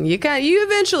person, you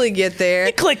eventually get there.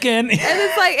 You click in. And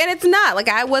it's like, and it's not like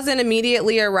I wasn't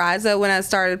immediately a Riza when I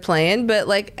started playing, but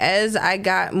like as I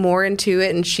got more into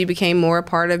it and she became more a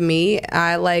part of me,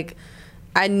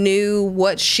 I knew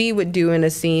what she would do in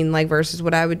a scene like versus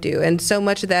what I would do. And so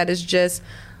much of that is just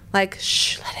like,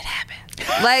 shh, let it happen.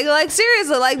 like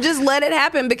seriously, like just let it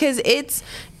happen, because it's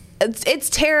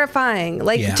terrifying,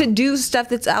 like to do stuff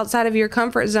that's outside of your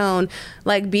comfort zone,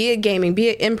 like be it gaming, be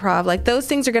it improv, like those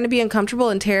things are going to be uncomfortable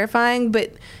and terrifying,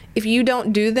 but if you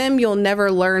don't do them, you'll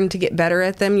never learn to get better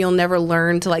at them. You'll never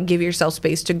learn to like give yourself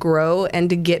space to grow and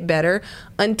to get better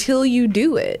until you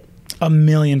do it.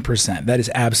 1,000,000%. That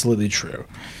is absolutely true.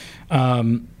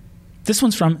 This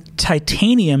one's from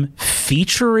Titanium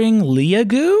featuring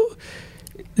Leagoo.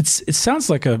 It sounds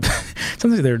like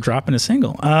they're dropping a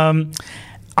single. I'm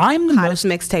the hottest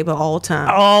mixtape of all time.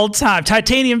 All time.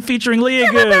 Titanium featuring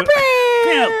Leagoo.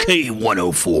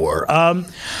 K104.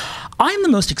 I'm the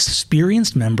most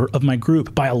experienced member of my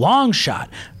group by a long shot.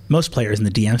 Most players in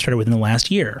the DM started within the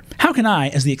last year. How can I,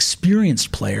 as the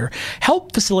experienced player,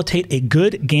 help facilitate a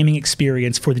good gaming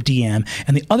experience for the DM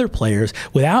and the other players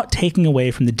without taking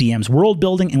away from the DM's world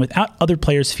building and without other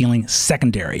players feeling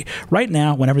secondary? Right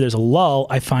now, whenever there's a lull,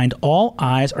 I find all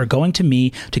eyes are going to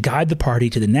me to guide the party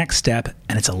to the next step,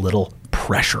 and it's a little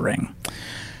pressuring.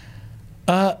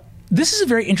 This is a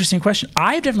very interesting question.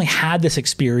 I've definitely had this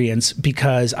experience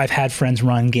because I've had friends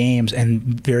run games and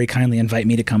very kindly invite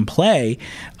me to come play.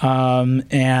 I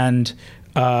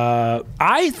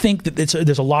think that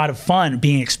there's a lot of fun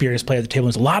being an experienced player at the table.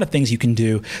 There's a lot of things you can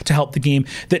do to help the game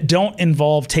that don't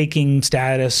involve taking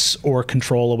status or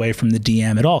control away from the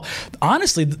DM at all.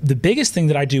 Honestly, the biggest thing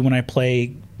that I do when I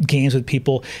play games with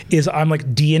people is I'm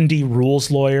like D&D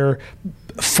rules lawyer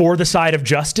for the side of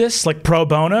justice, like pro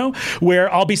bono,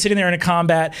 where I'll be sitting there in a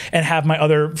combat and have my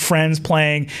other friends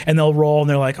playing, and they'll roll and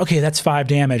they're like, okay, that's 5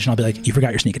 damage. And I'll be like, you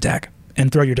forgot your sneak attack.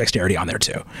 And throw your dexterity on there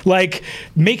too. Like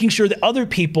making sure that other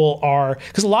people are,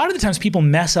 because a lot of the times people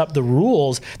mess up the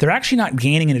rules, they're actually not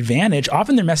gaining an advantage.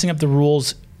 Often they're messing up the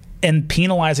rules and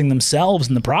penalizing themselves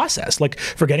in the process, like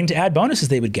forgetting to add bonuses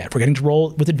they would get, forgetting to roll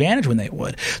with advantage when they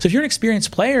would. So if you're an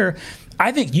experienced player,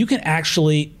 I think you can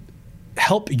actually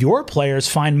help your players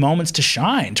find moments to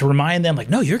shine, to remind them like,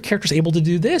 no, your character's able to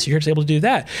do this, your character's able to do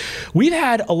that. We've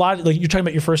had a lot of, like you're talking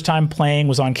about your first time playing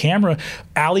was on camera.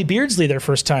 Allie Beardsley, their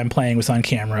first time playing was on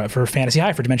camera for Fantasy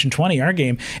High, for Dimension 20, our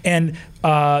game. And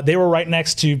they were right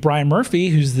next to Brian Murphy,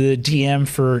 who's the DM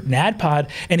for NADPOD,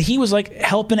 and he was like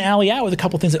helping Allie out with a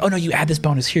couple things like, oh no, you add this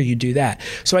bonus here, you do that.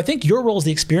 So I think your role as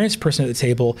the experienced person at the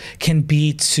table can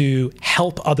be to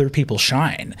help other people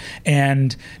shine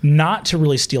and not to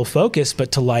really steal focus,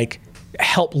 but to like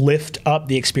help lift up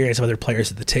the experience of other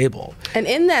players at the table. And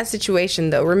in that situation,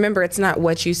 though, remember, it's not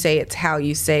what you say, it's how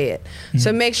you say it. Mm-hmm.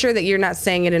 So make sure that you're not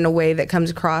saying it in a way that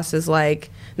comes across as like,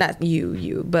 not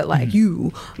you, but like mm-hmm.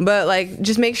 you. But like,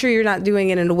 just make sure you're not doing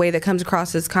it in a way that comes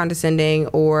across as condescending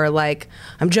or like,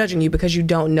 I'm judging you because you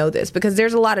don't know this. Because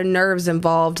there's a lot of nerves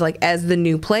involved, like as the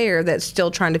new player that's still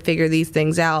trying to figure these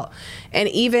things out. And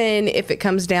even if it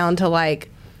comes down to like,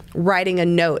 writing a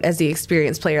note as the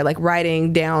experienced player, like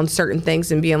writing down certain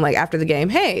things and being like after the game,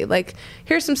 hey, like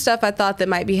here's some stuff I thought that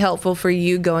might be helpful for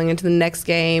you going into the next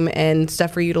game and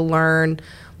stuff for you to learn,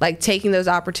 like taking those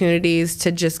opportunities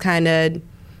to just kind of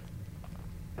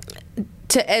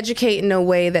to educate in a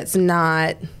way that's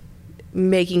not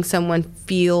making someone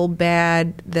feel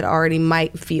bad that already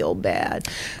might feel bad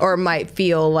or might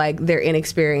feel like their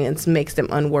inexperience makes them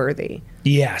unworthy.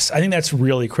 Yes, I think that's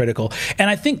really critical. And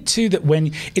I think too that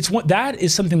when that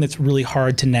is something that's really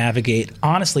hard to navigate,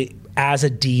 honestly, as a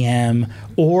DM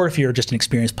or if you're just an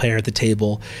experienced player at the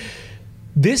table.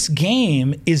 This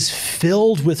game is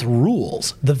filled with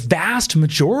rules, the vast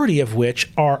majority of which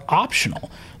are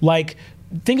optional. Like,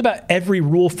 think about every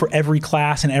rule for every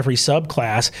class and every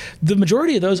subclass. The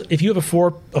majority of those, if you have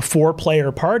a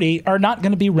four-player party, are not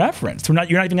going to be referenced. You're not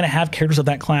even going to have characters of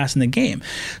that class in the game.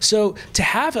 So to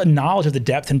have a knowledge of the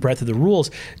depth and breadth of the rules,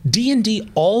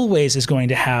 D&D always is going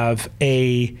to have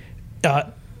a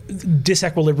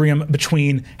disequilibrium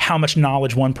between how much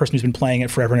knowledge one person who's been playing it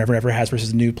forever and ever has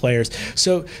versus new players.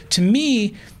 So to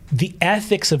me, the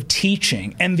ethics of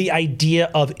teaching and the idea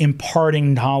of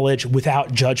imparting knowledge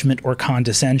without judgment or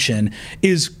condescension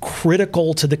is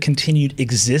critical to the continued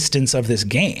existence of this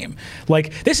game.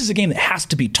 Like, this is a game that has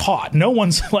to be taught. No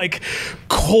one's like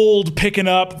cold picking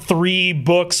up 3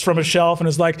 books from a shelf and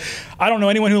is like, I don't know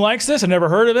anyone who likes this. I've never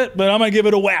heard of it, but I'm going to give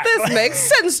it a whack. This makes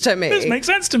sense to me. This makes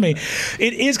sense to me.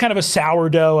 It is kind of a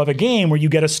sourdough of a game where you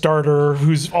get a starter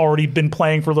who's already been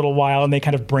playing for a little while and they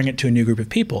kind of bring it to a new group of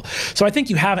people. So I think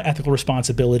you have an ethical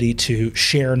responsibility to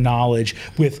share knowledge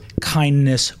with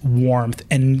kindness, warmth,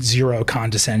 and zero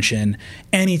condescension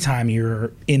anytime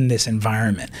you're in this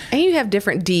environment. And you have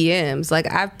different DMs.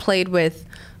 Like, I've played with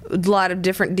a lot of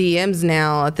different DMs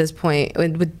now at this point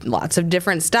with lots of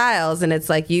different styles, and it's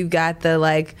like you got the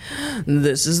like,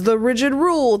 this is the rigid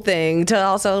rule thing to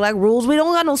also like rules, we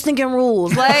don't got no stinking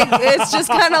rules. Like, it's just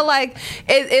kind of like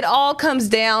it all comes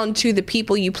down to the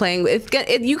people you playing with.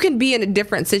 You can be in a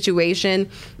different situation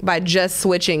by just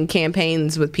switching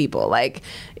campaigns with people. Like,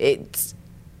 it's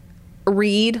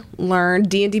read, learn.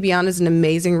 D&D Beyond is an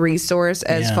amazing resource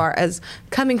as far as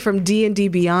coming from D&D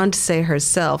Beyond, say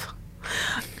herself.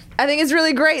 I think it's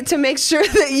really great to make sure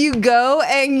that you go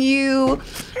and you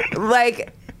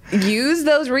like use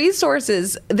those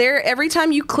resources. There, every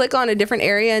time you click on a different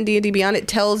area in D&D Beyond, it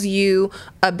tells you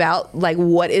about like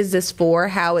what is this for,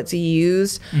 how it's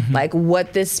used, like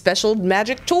what this special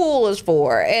magic tool is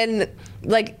for, and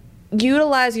like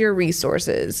utilize your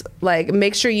resources. Like,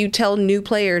 make sure you tell new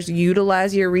players,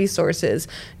 utilize your resources.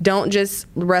 Don't just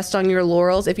rest on your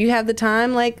laurels. If you have the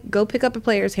time, like, go pick up a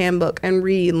player's handbook and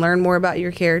read, learn more about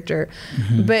your character.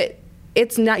 But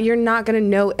you're not going to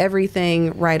know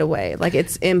everything right away. Like,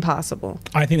 it's impossible.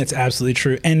 I think that's absolutely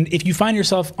true. And if you find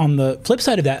yourself on the flip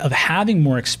side of that, of having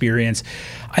more experience,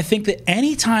 I think that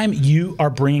anytime you are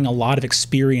bringing a lot of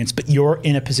experience, but you're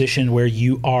in a position where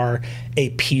you are a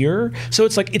peer, so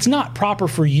it's like, it's not proper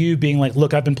for you being like,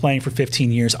 look, I've been playing for 15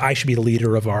 years, I should be the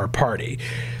leader of our party.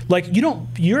 Like,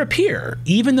 you're a peer.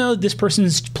 Even though this person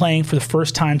is playing for the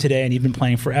first time today and you've been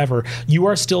playing forever, you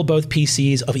are still both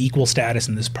PCs of equal status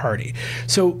in this party.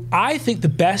 So I think the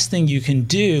best thing you can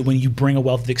do when you bring a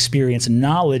wealth of experience and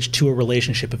knowledge to a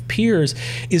relationship of peers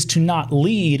is to not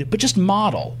lead, but just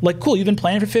model. Like, cool, you've been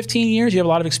playing for 15 years, you have a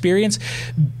lot of experience.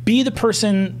 Be the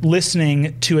person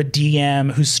listening to a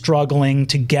DM who's struggling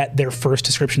to get their first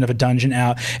description of a dungeon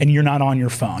out, and you're not on your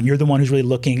phone. You're the one who's really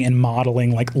looking and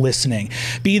modeling, like listening.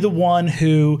 Be the one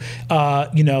who,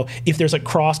 if there's a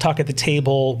crosstalk at the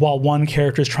table while one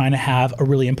character is trying to have a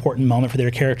really important moment for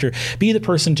their character, be the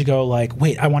person to go like,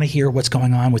 wait, I want to hear what's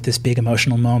going on with this big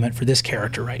emotional moment for this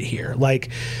character right here. Like,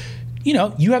 you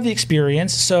have the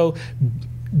experience, so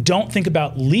don't think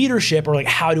about leadership or like,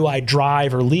 how do I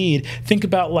drive or lead? Think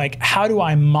about like, how do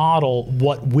I model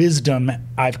what wisdom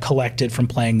I've collected from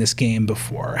playing this game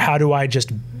before? How do I just,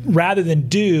 rather than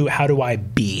do, how do I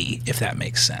be, if that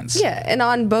makes sense? Yeah, and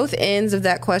on both ends of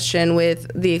that question with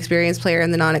the experienced player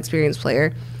and the non-experienced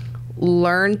player,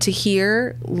 learn to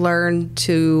hear, learn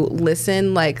to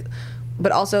listen, like,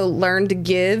 but also learn to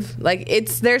give. Like,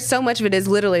 there's so much of it is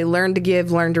literally learn to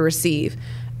give, learn to receive.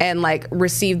 And like,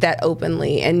 receive that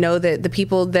openly, and know that the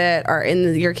people that are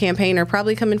in your campaign are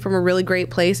probably coming from a really great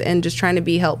place and just trying to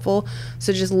be helpful.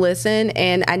 So just listen.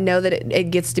 And I know that it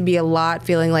gets to be a lot,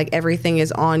 feeling like everything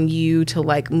is on you to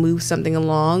like move something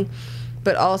along,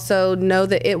 but also know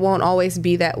that it won't always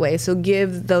be that way. So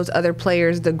give those other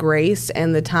players the grace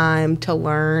and the time to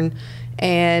learn.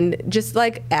 And just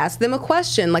like ask them a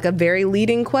question, like a very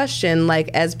leading question, like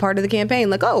as part of the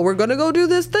campaign, like, oh, we're going to go do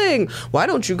this thing. Why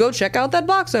don't you go check out that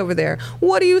box over there?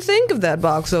 What do you think of that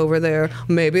box over there?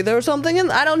 Maybe there's something in,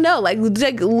 I don't know, like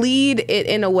lead it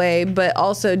in a way, but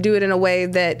also do it in a way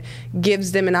that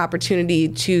gives them an opportunity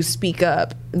to speak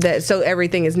up, that so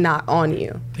everything is not on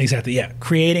you. Exactly. Yeah.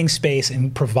 Creating space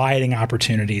and providing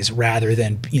opportunities rather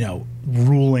than,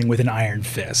 ruling with an iron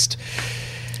fist.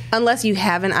 Unless you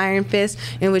have an iron fist,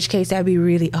 in which case that'd be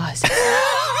really awesome.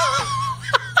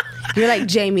 You're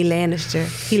like Jaime Lannister.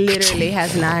 He literally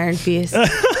has an iron fist.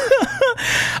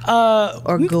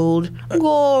 Or gold.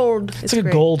 Gold. It's like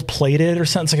great. A gold plated or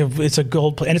something. It's a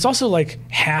gold and it's also like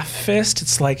half fist.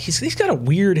 It's like he's got a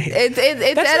weird. It's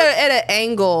at an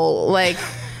angle like.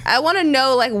 I want to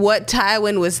know like what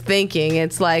Tywin was thinking.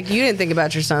 It's like, you didn't think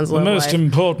about your son's love life. The most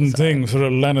important thing for a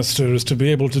Lannister is to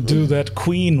be able to do that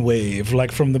queen wave,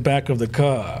 like from the back of the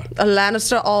car. A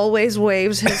Lannister always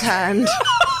waves his hand.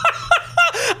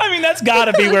 I mean, that's got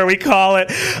to be where we call it.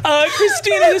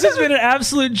 Krystina, this has been an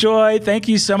absolute joy. Thank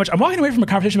you so much. I'm walking away from a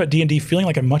conversation about D&D feeling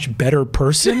like a much better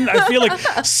person. I feel like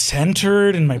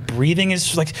centered, and my breathing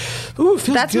is like, ooh, it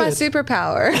feels That's good. my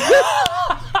superpower.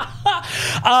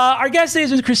 Our guest today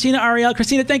is Krystina Arielle.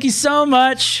 Krystina, thank you so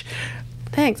much.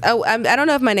 Thanks. Oh, I don't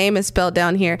know if my name is spelled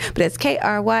down here, but it's Krystina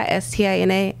Arielle.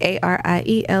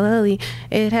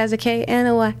 It has a K and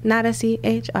a Y, not a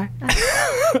CHR.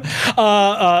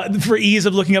 For ease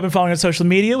of looking up and following on social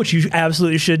media, which you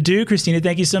absolutely should do. Krystina,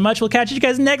 thank you so much. We'll catch you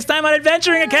guys next time on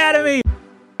Adventuring Academy.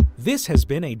 This has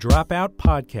been a Dropout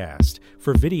podcast.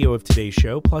 For video of today's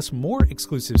show, plus more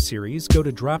exclusive series, go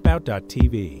to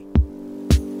dropout.tv.